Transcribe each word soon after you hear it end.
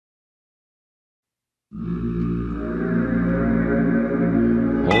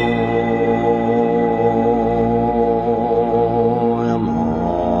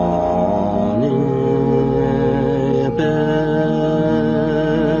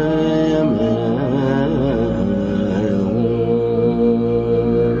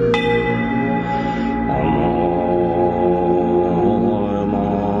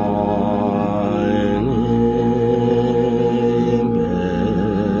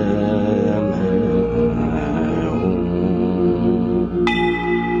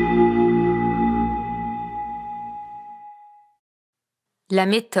La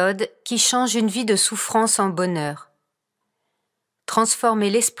méthode qui change une vie de souffrance en bonheur. Transformer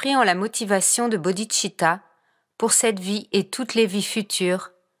l'esprit en la motivation de bodhicitta pour cette vie et toutes les vies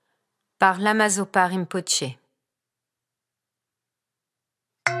futures par Lama Zopa Rinpoché.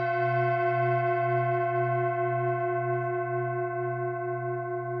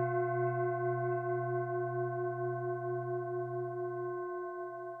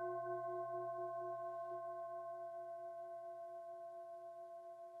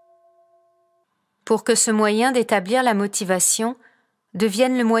 Pour que ce moyen d'établir la motivation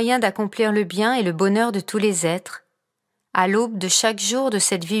devienne le moyen d'accomplir le bien et le bonheur de tous les êtres, à l'aube de chaque jour de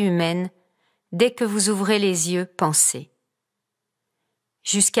cette vie humaine, dès que vous ouvrez les yeux, pensez.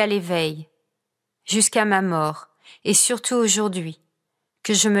 Jusqu'à l'éveil, jusqu'à ma mort, et surtout aujourd'hui,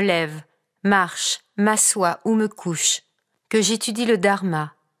 que je me lève, marche, m'assoie ou me couche, que j'étudie le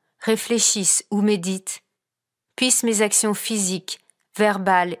dharma, réfléchisse ou médite, puissent mes actions physiques,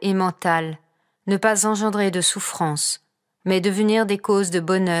 verbales et mentales ne pas engendrer de souffrance, mais devenir des causes de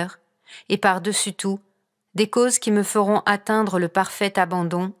bonheur, et par-dessus tout, des causes qui me feront atteindre le parfait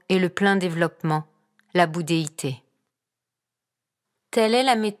abandon et le plein développement, la bodhicitta. Telle est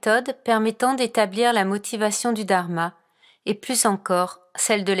la méthode permettant d'établir la motivation du dharma, et plus encore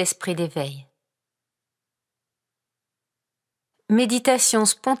celle de l'esprit d'éveil. Méditation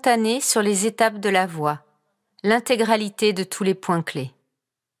spontanée sur les étapes de la voie, l'intégralité de tous les points clés.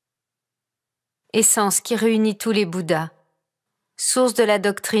 Essence qui réunit tous les Bouddhas, source de la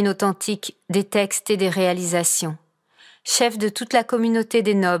doctrine authentique, des textes et des réalisations, chef de toute la communauté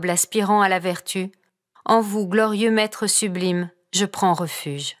des nobles aspirant à la vertu, en vous, glorieux maître sublime, je prends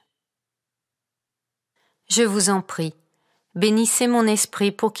refuge. Je vous en prie, bénissez mon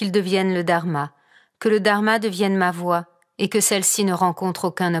esprit pour qu'il devienne le dharma, que le dharma devienne ma voie et que celle-ci ne rencontre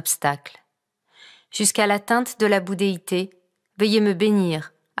aucun obstacle. Jusqu'à l'atteinte de la bodhicitta, veuillez me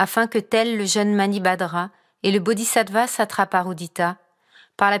bénir, afin que tel le jeune Manibhadra et le bodhisattva Satraparudita,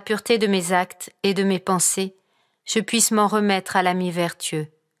 par la pureté de mes actes et de mes pensées, je puisse m'en remettre à l'ami vertueux,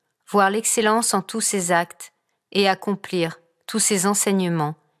 voir l'excellence en tous ses actes et accomplir tous ses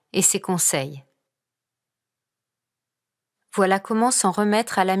enseignements et ses conseils. Voilà comment s'en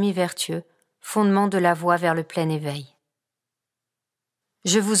remettre à l'ami vertueux, fondement de la voie vers le plein éveil.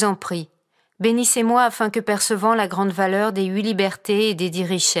 Je vous en prie, bénissez-moi afin que percevant la grande valeur des 8 libertés et des 10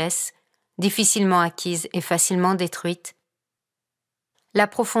 richesses, difficilement acquises et facilement détruites, la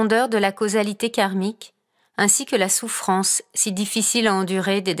profondeur de la causalité karmique, ainsi que la souffrance si difficile à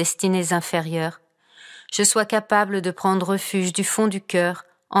endurer des destinées inférieures, je sois capable de prendre refuge du fond du cœur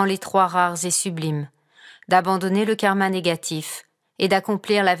en les 3 rares et sublimes, d'abandonner le karma négatif et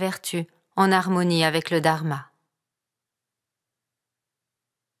d'accomplir la vertu en harmonie avec le dharma.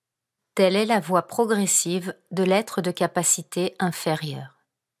 Telle est la voie progressive de l'être de capacité inférieure.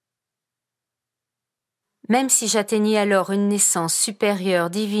 Même si j'atteignis alors une naissance supérieure,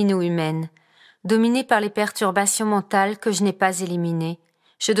 divine ou humaine, dominée par les perturbations mentales que je n'ai pas éliminées,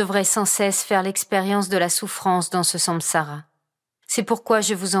 je devrais sans cesse faire l'expérience de la souffrance dans ce samsara. C'est pourquoi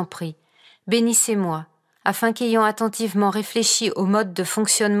je vous en prie, bénissez-moi, afin qu'ayant attentivement réfléchi au mode de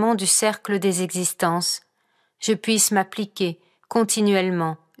fonctionnement du cercle des existences, je puisse m'appliquer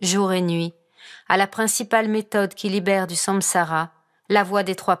continuellement, jour et nuit, à la principale méthode qui libère du samsara, la voie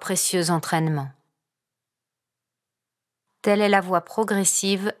des 3 précieux entraînements. Telle est la voie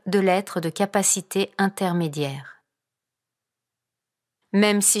progressive de l'être de capacité intermédiaire.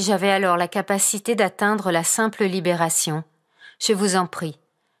 Même si j'avais alors la capacité d'atteindre la simple libération, je vous en prie,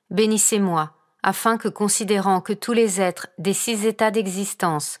 bénissez-moi, afin que, considérant que tous les êtres des 6 états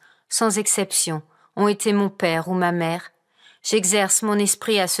d'existence, sans exception, ont été mon père ou ma mère, j'exerce mon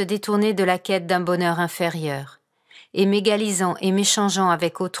esprit à se détourner de la quête d'un bonheur inférieur, et m'égalisant et m'échangeant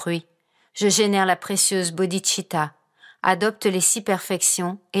avec autrui, je génère la précieuse bodhicitta, adopte les 6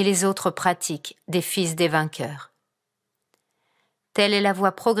 perfections et les autres pratiques des fils des vainqueurs. Telle est la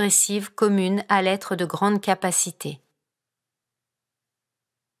voie progressive commune à l'être de grande capacité.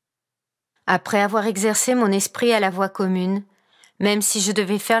 Après avoir exercé mon esprit à la voie commune, même si je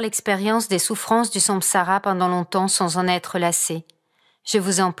devais faire l'expérience des souffrances du samsara pendant longtemps sans en être lassé. Je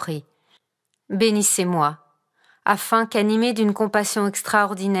vous en prie, bénissez-moi, afin qu'animé d'une compassion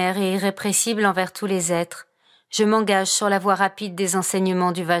extraordinaire et irrépressible envers tous les êtres, je m'engage sur la voie rapide des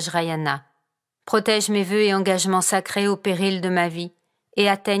enseignements du Vajrayana, protège mes vœux et engagements sacrés au péril de ma vie, et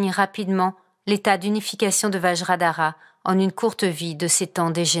atteigne rapidement l'état d'unification de Vajradhara en une courte vie de ces temps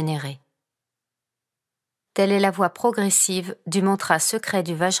dégénérés. Telle est la voie progressive du mantra secret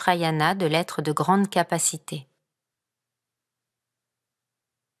du Vajrayana de l'être de grande capacité.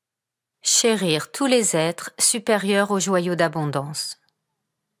 Chérir tous les êtres supérieurs au joyau d'abondance.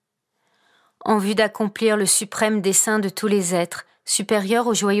 En vue d'accomplir le suprême dessein de tous les êtres supérieurs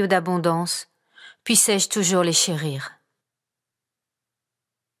au joyau d'abondance, puissais-je toujours les chérir.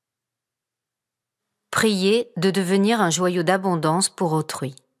 Prier de devenir un joyau d'abondance pour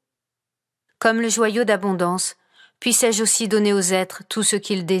autrui. Comme le joyau d'abondance, puissais-je aussi donner aux êtres tout ce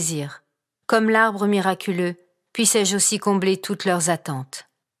qu'ils désirent. Comme l'arbre miraculeux, puissais-je aussi combler toutes leurs attentes.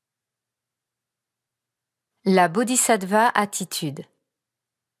 La bodhisattva attitude.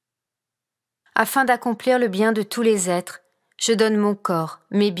 Afin d'accomplir le bien de tous les êtres, je donne mon corps,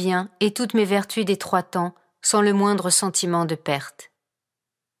 mes biens et toutes mes vertus des trois temps sans le moindre sentiment de perte.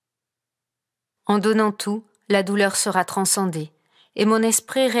 En donnant tout, la douleur sera transcendée, et mon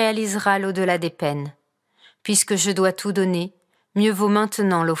esprit réalisera l'au-delà des peines. Puisque je dois tout donner, mieux vaut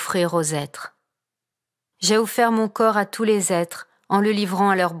maintenant l'offrir aux êtres. J'ai offert mon corps à tous les êtres en le livrant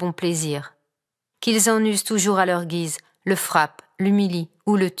à leur bon plaisir. Qu'ils en usent toujours à leur guise, le frappent, l'humilient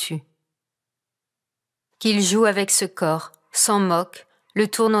ou le tuent. Qu'ils jouent avec ce corps, s'en moquent, le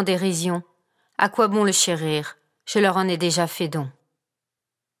tournent en dérision. À quoi bon le chérir? Je leur en ai déjà fait don.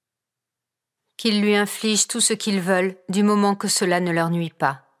 Qu'ils lui infligent tout ce qu'ils veulent du moment que cela ne leur nuit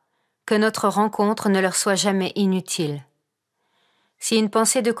pas. Que notre rencontre ne leur soit jamais inutile. Si une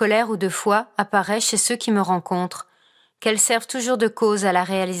pensée de colère ou de foi apparaît chez ceux qui me rencontrent, qu'elle serve toujours de cause à la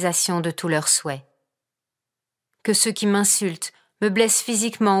réalisation de tous leurs souhaits. Que ceux qui m'insultent, me blessent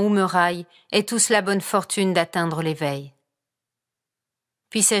physiquement ou me raillent aient tous la bonne fortune d'atteindre l'éveil.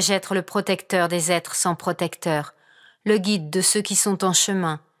 Puissais-je être le protecteur des êtres sans protecteur, le guide de ceux qui sont en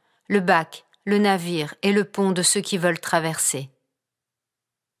chemin, le bac, le navire et le pont de ceux qui veulent traverser.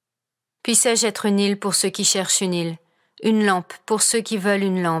 Puissais-je être une île pour ceux qui cherchent une lampe pour ceux qui veulent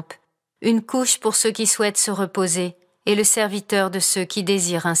une lampe, une couche pour ceux qui souhaitent se reposer et le serviteur de ceux qui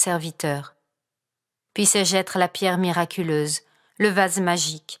désirent un serviteur. Puissais-je être la pierre miraculeuse, le vase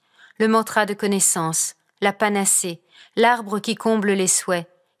magique, le mantra de connaissance, la panacée, l'arbre qui comble les souhaits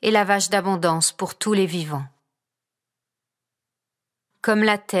et la vache d'abondance pour tous les vivants. Comme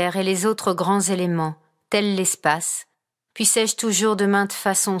la terre et les autres grands éléments, tel l'espace, puissais-je toujours de maintes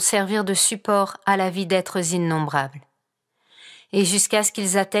façons servir de support à la vie d'êtres innombrables. Et jusqu'à ce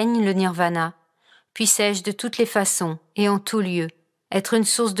qu'ils atteignent le nirvana, puissais-je de toutes les façons et en tout lieu être une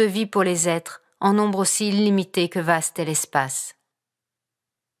source de vie pour les êtres en nombre aussi illimité que vaste est l'espace.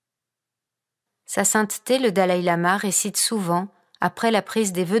 Sa sainteté le Dalai Lama récite souvent, après la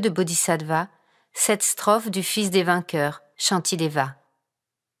prise des vœux de Bodhisattva, cette strophe du fils des vainqueurs, Shantideva.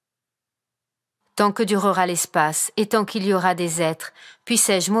 Tant que durera l'espace et tant qu'il y aura des êtres,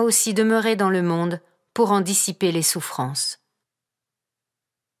 puissais-je moi aussi demeurer dans le monde pour en dissiper les souffrances.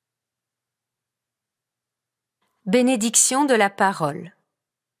 Bénédiction de la parole.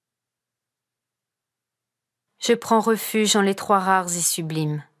 Je prends refuge en les trois rares et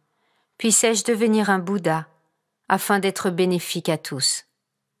sublimes. Puissais-je devenir un Bouddha, afin d'être bénéfique à tous.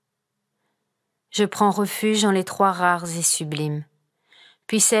 Je prends refuge en les trois rares et sublimes.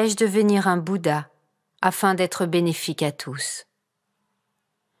 Puissais-je devenir un Bouddha, afin d'être bénéfique à tous.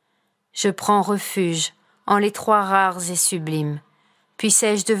 Je prends refuge en les trois rares et sublimes.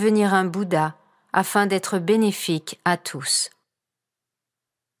 Puissais-je devenir un Bouddha, afin d'être bénéfique à tous.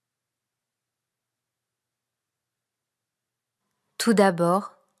 Tout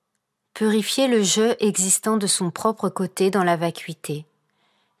d'abord, purifier le je existant de son propre côté dans la vacuité,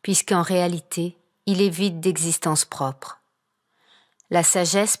 puisqu'en réalité, il est vide d'existence propre. La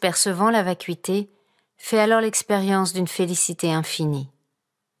sagesse percevant la vacuité fait alors l'expérience d'une félicité infinie.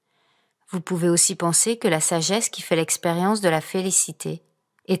 Vous pouvez aussi penser que la sagesse qui fait l'expérience de la félicité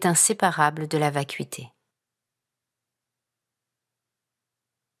est inséparable de la vacuité.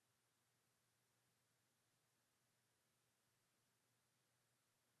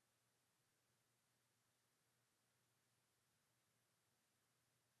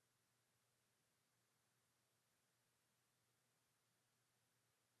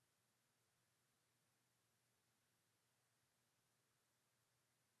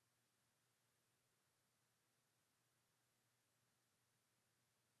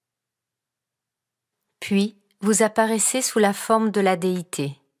 Puis, vous apparaissez sous la forme de la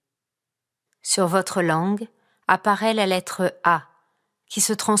déité. Sur votre langue apparaît la lettre A, qui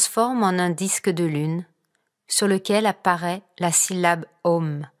se transforme en un disque de lune, sur lequel apparaît la syllabe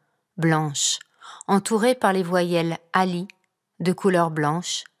Om, blanche, entourée par les voyelles Ali, de couleur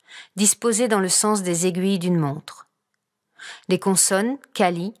blanche, disposées dans le sens des aiguilles d'une montre. Les consonnes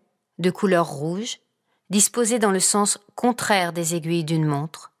Kali, de couleur rouge, disposées dans le sens contraire des aiguilles d'une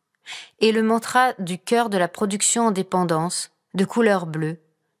montre, et le mantra du cœur de la production en dépendance, de couleur bleue,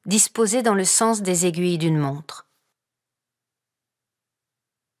 disposé dans le sens des aiguilles d'une montre.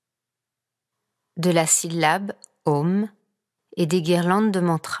 De la syllabe Om et des guirlandes de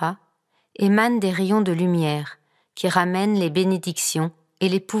mantras émanent des rayons de lumière qui ramènent les bénédictions et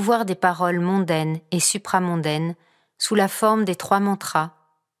les pouvoirs des paroles mondaines et supramondaines sous la forme des 3 mantras,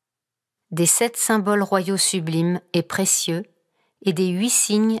 des 7 symboles royaux sublimes et précieux et des 8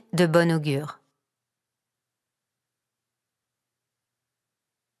 signes de bon augure.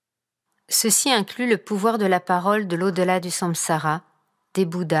 Ceci inclut le pouvoir de la parole de l'au-delà du samsara, des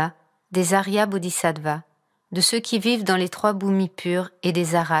Bouddhas, des Arya Bodhisattvas, de ceux qui vivent dans les 3 bhumis purs et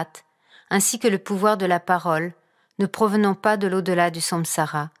des Arhats, ainsi que le pouvoir de la parole ne provenant pas de l'au-delà du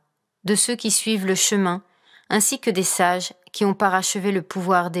samsara, de ceux qui suivent le chemin, ainsi que des sages qui ont parachevé le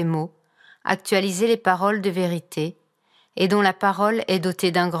pouvoir des mots, actualisé les paroles de vérité, et dont la parole est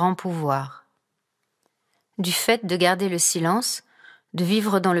dotée d'un grand pouvoir. Du fait de garder le silence, de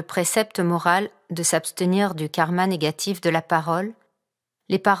vivre dans le précepte moral de s'abstenir du karma négatif de la parole,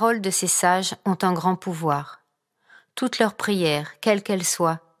 les paroles de ces sages ont un grand pouvoir. Toutes leurs prières, quelles qu'elles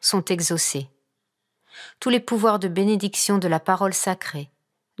soient, sont exaucées. Tous les pouvoirs de bénédiction de la parole sacrée,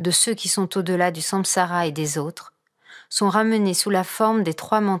 de ceux qui sont au-delà du samsara et des autres, sont ramenés sous la forme des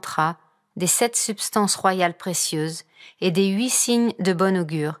 3 mantras, des 7 substances royales précieuses et des 8 signes de bon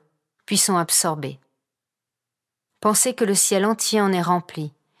augure, puis sont absorbés. Pensez que le ciel entier en est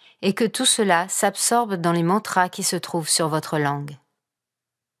rempli et que tout cela s'absorbe dans les mantras qui se trouvent sur votre langue.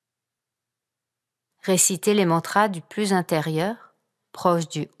 Récitez les mantras du plus intérieur, proche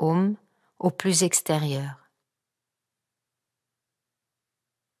du Om, au plus extérieur.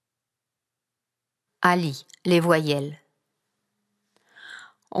 Ali, les voyelles.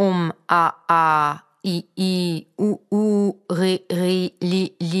 Om, A, I, U, Ri,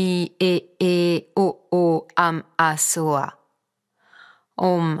 Li, O, Am, A, Soa.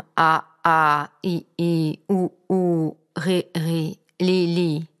 Om, A, I, U, Ri,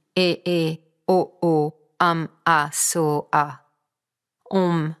 Li, O, Am, A, Soa.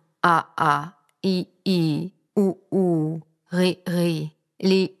 Om, A, I, U, Ri,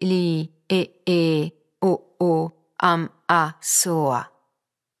 Li, O, Am, A, Soa.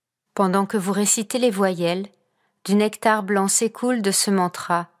 Pendant que vous récitez les voyelles, du nectar blanc s'écoule de ce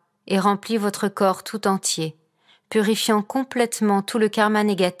mantra et remplit votre corps tout entier, purifiant complètement tout le karma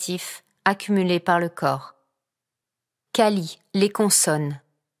négatif accumulé par le corps. Kali, les consonnes.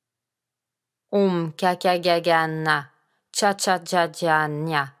 Om kakagagana,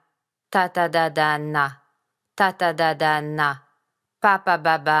 cha-cha-ja-ja-nya, ta-ta-da-da-na, ta-ta-da-da-na,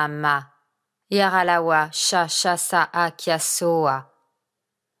 pa-pa-ba-ba-ma, yaralawa sha-sha-sa-a-kya-soa.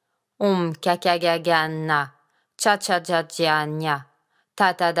 Om kakagagana, cha-cha-ja-ja-nya,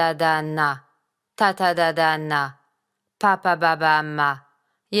 ta-ta-da-da-na, ta-ta-da-da-na, pa-pa-ba-ba-ma,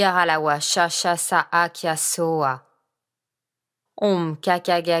 yaralawa sha-sha-sa-a-kya-soa. Om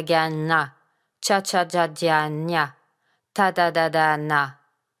kakagagana, cha-cha-ja-ja-nya, ta-ta-da-da-na,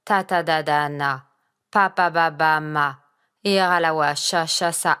 ta-ta-da-da-na, pa-pa-ba-ba-ma, yaralawa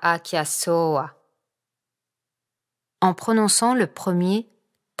sha-sha-sa-a-kya-soa. En prononçant le premier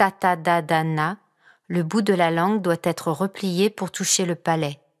ta-ta-da-da-na, le bout de la langue doit être replié pour toucher le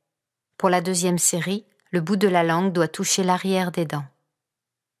palais. Pour la deuxième série, le bout de la langue doit toucher l'arrière des dents.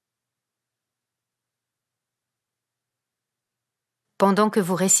 Pendant que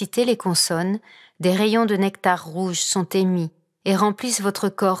vous récitez les consonnes, des rayons de nectar rouge sont émis et remplissent votre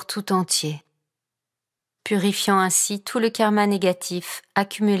corps tout entier, purifiant ainsi tout le karma négatif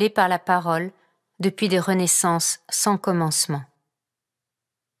accumulé par la parole depuis des renaissances sans commencement.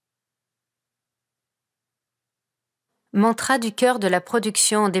 Mantra du cœur de la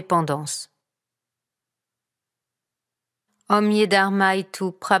production en dépendance. Om Yedharma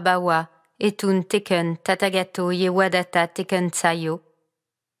Itu Prabhawa Etun Teken Tatagato Yewadata Teken Tsayo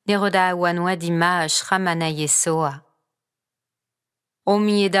Niroda Wanwadima Shramanaye Soa. Om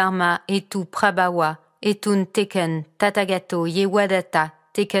Yedharma Itu Prabhawa Etun Teken Tatagato Yewadata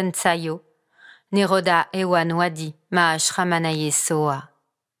Teken Tsayo Niroda Ewanwadi Ma Shramanaye Soa.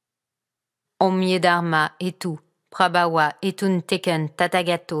 Om Yedharma Itu Prabhawa Etun Teken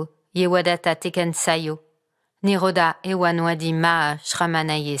Tatagato Yewadata Tekensayo, Niroda Ewanwadi Maa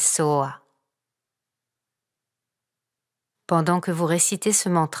Shramanaye Soa. Pendant que vous récitez ce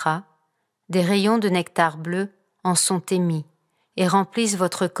mantra, des rayons de nectar bleu en sont émis et remplissent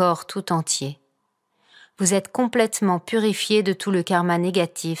votre corps tout entier. Vous êtes complètement purifié de tout le karma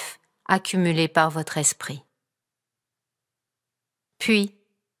négatif accumulé par votre esprit. Puis,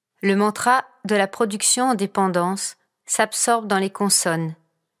 le mantra de la production en dépendance s'absorbe dans les consonnes,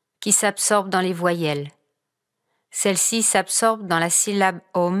 qui s'absorbent dans les voyelles. Celles-ci s'absorbent dans la syllabe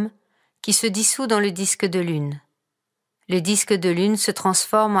Om, qui se dissout dans le disque de lune. Le disque de lune se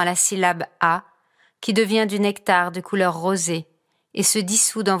transforme en la syllabe A, qui devient du nectar de couleur rosée et se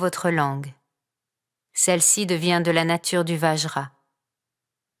dissout dans votre langue. Celle-ci devient de la nature du Vajra.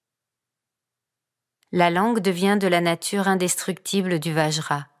 La langue devient de la nature indestructible du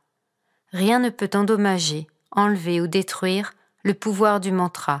Vajra. Rien ne peut endommager, enlever ou détruire le pouvoir du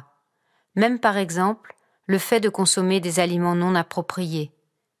mantra, même par exemple le fait de consommer des aliments non appropriés,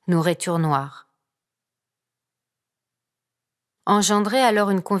 nourriture noire. Engendrez alors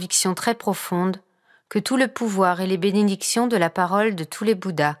une conviction très profonde que tout le pouvoir et les bénédictions de la parole de tous les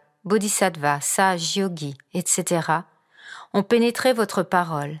Bouddhas, bodhisattvas, sages, yogis, etc. ont pénétré votre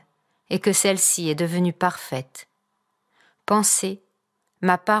parole et que celle-ci est devenue parfaite. Pensez,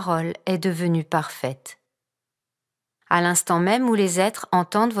 ma parole est devenue parfaite. À l'instant même où les êtres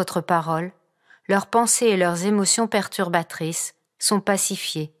entendent votre parole, leurs pensées et leurs émotions perturbatrices sont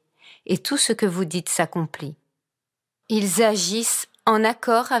pacifiées et tout ce que vous dites s'accomplit. Ils agissent en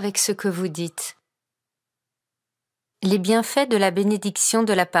accord avec ce que vous dites. Les bienfaits de la bénédiction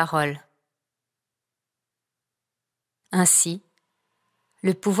de la parole. Ainsi,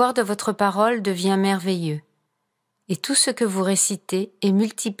 le pouvoir de votre parole devient merveilleux, et tout ce que vous récitez est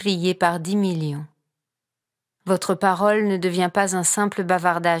multiplié par 10 millions. Votre parole ne devient pas un simple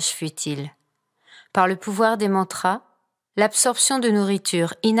bavardage futile. Par le pouvoir des mantras, l'absorption de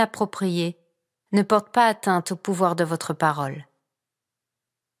nourriture inappropriée ne porte pas atteinte au pouvoir de votre parole.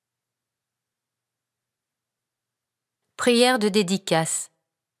 Prière de dédicace.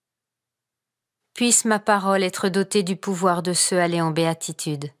 Puisse ma parole être dotée du pouvoir de ceux allés en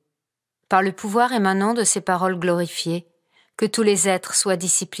béatitude. Par le pouvoir émanant de ces paroles glorifiées, que tous les êtres soient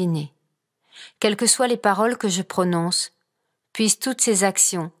disciplinés. Quelles que soient les paroles que je prononce, puissent toutes ces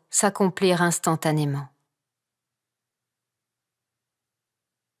actions s'accomplir instantanément.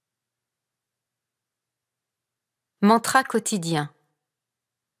 Mantra quotidien.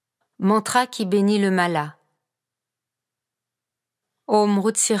 Mantra qui bénit le mala. Om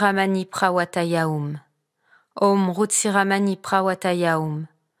Rutsiramani Prawataya Om. Om Rutsiramani Prawataya Om.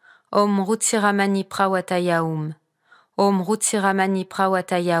 Om Rutsiramani Prawataya Om. Om Rutsiramani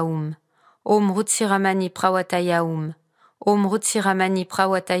Prawataya Om. Om Rutsiramani Prawataya Om. Om Rutsiramani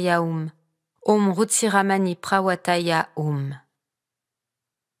Prawataya Om. Om Rutsiramani Prawataya Om.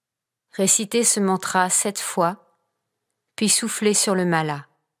 Récitez ce mantra 7 fois, puis soufflez sur le mala.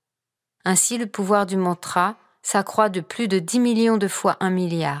 Ainsi le pouvoir du mantra s'accroît de plus de 10 millions de fois 1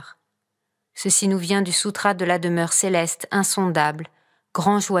 milliard. Ceci nous vient du sutra de la demeure céleste insondable,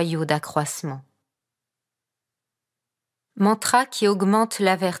 grand joyau d'accroissement. Mantra qui augmente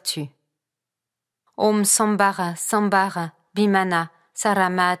la vertu. Om Sambara Sambara Bimana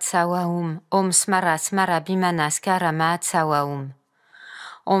Saramat Sawaum. Om Smara Smara Bimana Skaramat Sawaum.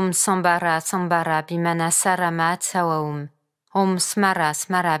 Om Sambara Sambara Bimana Saramat Sawaum. Om Smara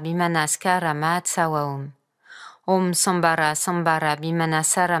Smara Bimana Skaramat Sawaum. Om Sambara Sambara Bimana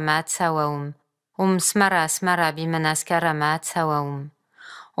Saramat Sawaum. Om Smara Smara Bimana Skaramat Sawaum.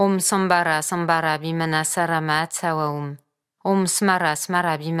 Om Sambara Sambara Bimana Saramat Sawaum. Om Smara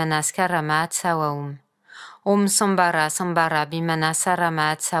Smara Bimana Skaramat Sawaum. Om Sambara Sambara Bimana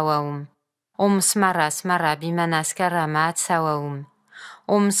Saramat Sawaum. Om Smara Smara Bimana Skaramat Sawaum.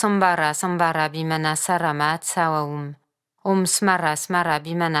 Om Sambara Sambara Bimana Saramat Sawaum. Om Smara Smara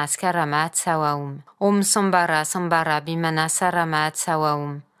Bimana Skaramat Sawaum. Om Sambara Sambara Bimana Saramat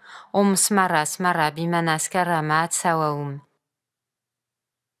Sawaum. Om Smara Smara Bimana Skaramat Sawaum.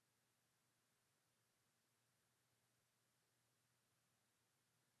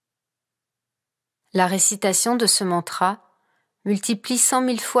 La récitation de ce mantra multiplie 100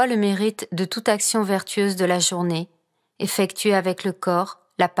 000 fois le mérite de toute action vertueuse de la journée, effectuée avec le corps,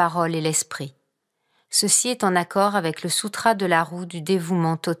 la parole et l'esprit. Ceci est en accord avec le sutra de la roue du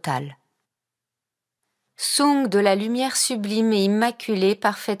dévouement total. Sung de la lumière sublime et immaculée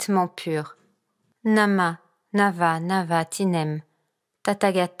parfaitement pure. Nama, Nava, Nava, Tinem,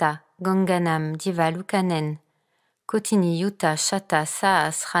 Tathagata, Ganganam, Divalukanen, Kotini Yuta, Shata,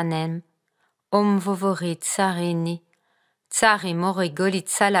 Saas, Ranem, Om Vovorit, Sarini, tsari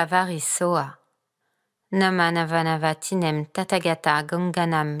morigolitsa lavari soa. Namanavanavattinem tathagata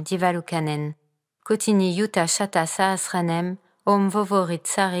ganganam divalukanen, kotini yuta shata sahasranem, om vovorit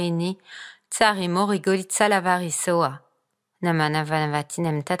sarini, tsari morigolitsa lavari soa.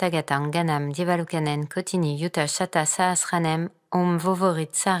 Namanavanavattinem tathagata ganganam divalukanen, kotini yuta shata sahasranem, om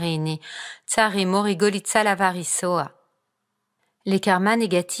vovorit sarini, tsari morigolitsa lavari soa. Les karmas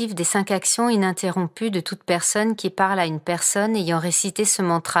négatifs des 5 actions ininterrompues de toute personne qui parle à une personne ayant récité ce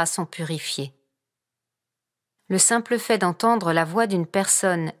mantra sont purifiés. Le simple fait d'entendre la voix d'une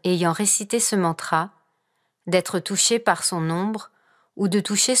personne ayant récité ce mantra, d'être touché par son ombre ou de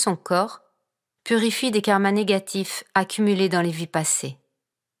toucher son corps, purifie des karmas négatifs accumulés dans les vies passées.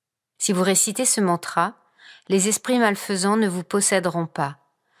 Si vous récitez ce mantra, les esprits malfaisants ne vous posséderont pas.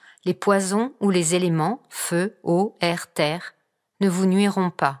 Les poisons ou les éléments, feu, eau, air, terre, ne vous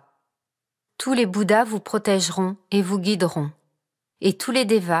nuiront pas. Tous les Bouddhas vous protégeront et vous guideront. Et tous les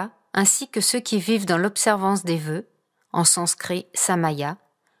Devas, ainsi que ceux qui vivent dans l'observance des vœux, en sanskrit samaya,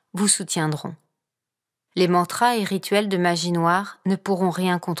 vous soutiendront. Les mantras et rituels de magie noire ne pourront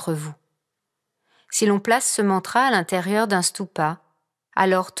rien contre vous. Si l'on place ce mantra à l'intérieur d'un stupa,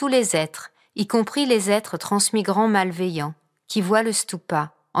 alors tous les êtres, y compris les êtres transmigrants malveillants, qui voient le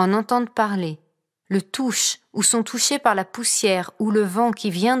stupa, en entendent parler, le touchent ou sont touchés par la poussière ou le vent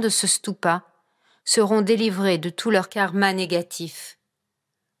qui vient de ce stupa, seront délivrés de tout leur karma négatif.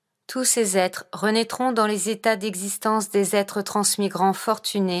 Tous ces êtres renaîtront dans les états d'existence des êtres transmigrants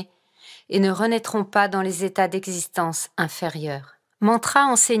fortunés et ne renaîtront pas dans les états d'existence inférieurs. Mantra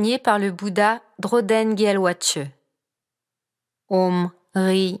enseigné par le Bouddha Drodden Gyalwache. Om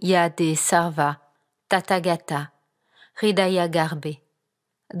Ri Yade Sarva Tathagata Hridaya Garbe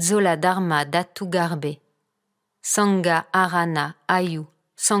Dzola Dharma Datu Garbe Sangha Arana Ayu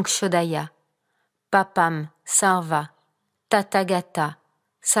Sankshodaya Papam Sarva Tathagata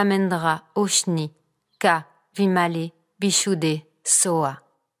Samendra Oshni Ka Vimale Bishude Soa.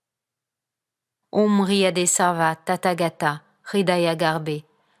 Om Riyade Sarva Tathagata Hridaya Garbe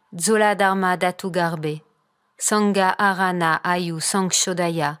Dzola Dharma Datu Garbe Sangha Arana Ayu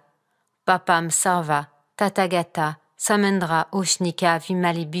Sankshodaya Papam Sarva Tathagata Samendra Oshnika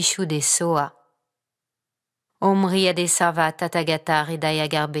Vimali Bishude Soa. Om Riyade Sarva Tathagata Hridaya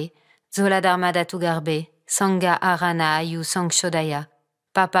Garbe Dzola Dharma Datu Garbe Sangha Arana Ayu Sankshodaya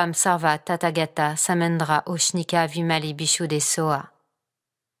Papam Sarva Tathagata Samendra Oshnika Vimali Bishude Soa.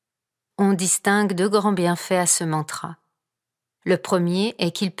 On distingue 2 grands bienfaits à ce mantra. Le premier est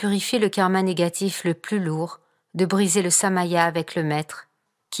qu'il purifie le karma négatif le plus lourd, de briser le samaya avec le maître,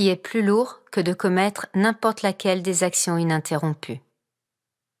 qui est plus lourd que de commettre n'importe laquelle des actions ininterrompues.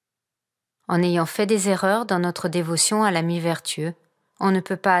 En ayant fait des erreurs dans notre dévotion à l'ami vertueux, on ne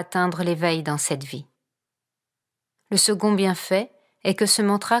peut pas atteindre l'éveil dans cette vie. Le second bienfait est que ce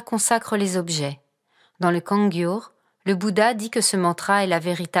mantra consacre les objets. Dans le Kangyur, le Bouddha dit que ce mantra est la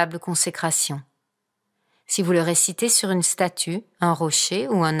véritable consécration. Si vous le récitez sur une statue, un rocher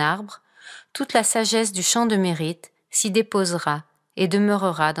ou un arbre, toute la sagesse du champ de mérite s'y déposera et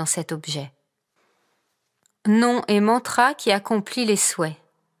demeurera dans cet objet. Nom et mantra qui accomplit les souhaits.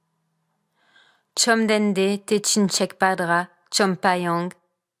 Chomdende te chinchekpadra chompayang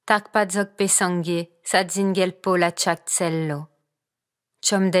takpadzokpe sangye sadzingelpo la chaksello.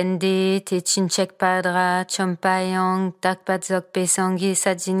 Chomdende te chinchekpadra chompayang takpadzokpe sangye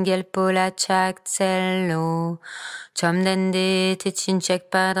sadzingelpo la chaksello. Chomdende te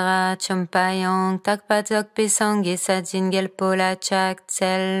chinchekpadra chompayang takpadzokpe sangye sadzingelpo la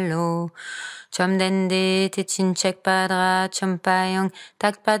chaksello. Chomdende te chinchekpadra chompayang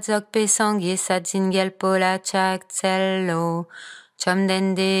takpadzokpe sangye sadzingelpo la chaksello.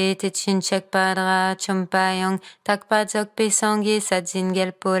 Chomdende te chinchekpadra chompayang takpadzokpe sangye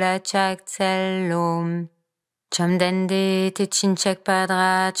sadzingelpo la chaksello. Chomdende te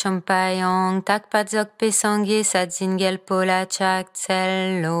chinchekpadra chompayang takpadzokpe sangye sadzingelpo la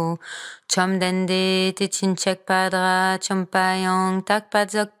chaksello. Chomdende te chinchekpadra chompayang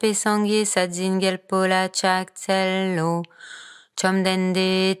takpadzokpe sangye sadzingelpo la chaksello.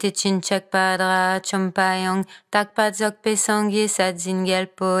 Chomdende te chinchekpadra chompayang takpadzokpe sangye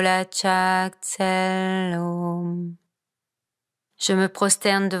sadzingelpo la chaksello. Je me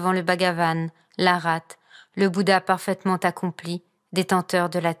prosterne devant le Bhagavan, l'Arat, le Bouddha parfaitement accompli, détenteur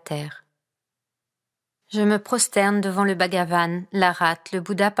de la terre. Je me prosterne devant le Bhagavan, l'Arat, le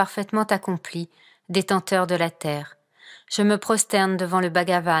Bouddha parfaitement accompli, détenteur de la terre. Je me prosterne devant le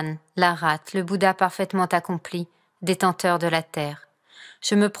Bhagavan, l'Arat, le Bouddha parfaitement accompli, détenteur de la terre.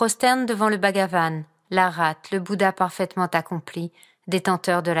 Je me prosterne devant le Bhagavan, l'Arat, le Bouddha parfaitement accompli,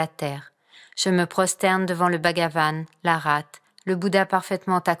 détenteur de la terre. Je me prosterne devant le Bhagavan, l'Arat, le Bouddha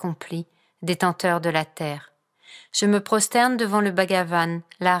parfaitement accompli, détenteur de la terre. Je me prosterne devant le Bhagavan,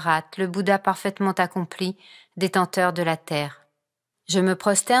 l'Arat, le Bouddha parfaitement accompli, détenteur de la terre. Je me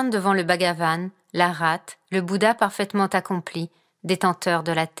prosterne devant le Bhagavan, l'Arat, le Bouddha parfaitement accompli, détenteur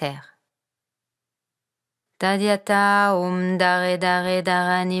de la terre. Tadyata dare dare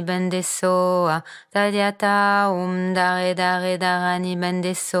darani bendesoa, tadyata dare dare darani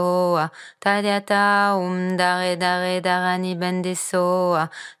bendesoa, tadyata dare dare darani bendesoa,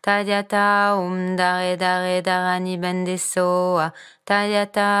 tadyata dare dare darani bendesoa,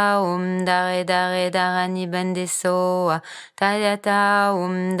 tadyata dare dare darani bendesoa, tadyata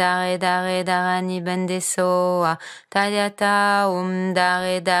dare dare darani bendesoa, tadyata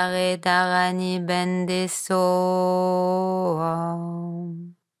dare dare darani bendesoa.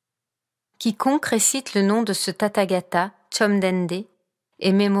 Quiconque récite le nom de ce Tathagata, Chomdende,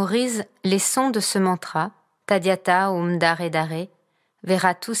 et mémorise les sons de ce mantra, Tadyata Dare Dare,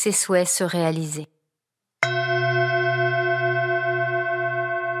 verra tous ses souhaits se réaliser.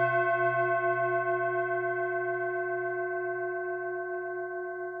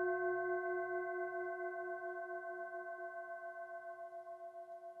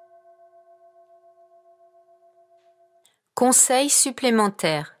 Conseil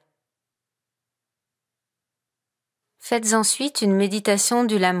supplémentaire. Faites ensuite une méditation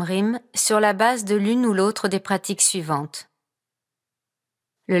du lamrim sur la base de l'une ou l'autre des pratiques suivantes.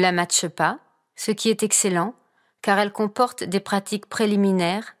 Le Lama Zopa, ce qui est excellent, car elle comporte des pratiques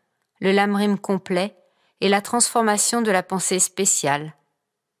préliminaires, le lamrim complet et la transformation de la pensée spéciale,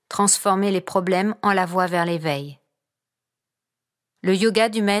 transformer les problèmes en la voie vers l'éveil. Le yoga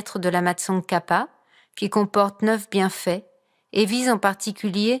du maître de Lama Tsongkhapa, qui comporte 9 bienfaits, et vise en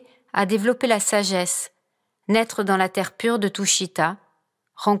particulier à développer la sagesse, naître dans la terre pure de Tushita,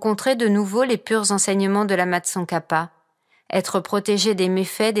 rencontrer de nouveau les purs enseignements de Lama Tsongkhapa, être protégé des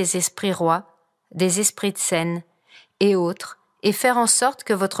méfaits des esprits rois, des esprits de scène et autres, et faire en sorte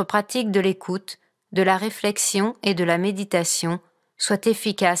que votre pratique de l'écoute, de la réflexion et de la méditation soit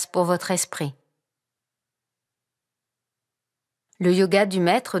efficace pour votre esprit. Le yoga du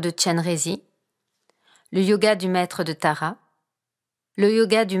maître de Chenrezig, le yoga du maître de Tara, le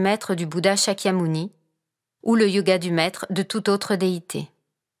yoga du maître du Bouddha Shakyamuni ou le yoga du maître de toute autre déité.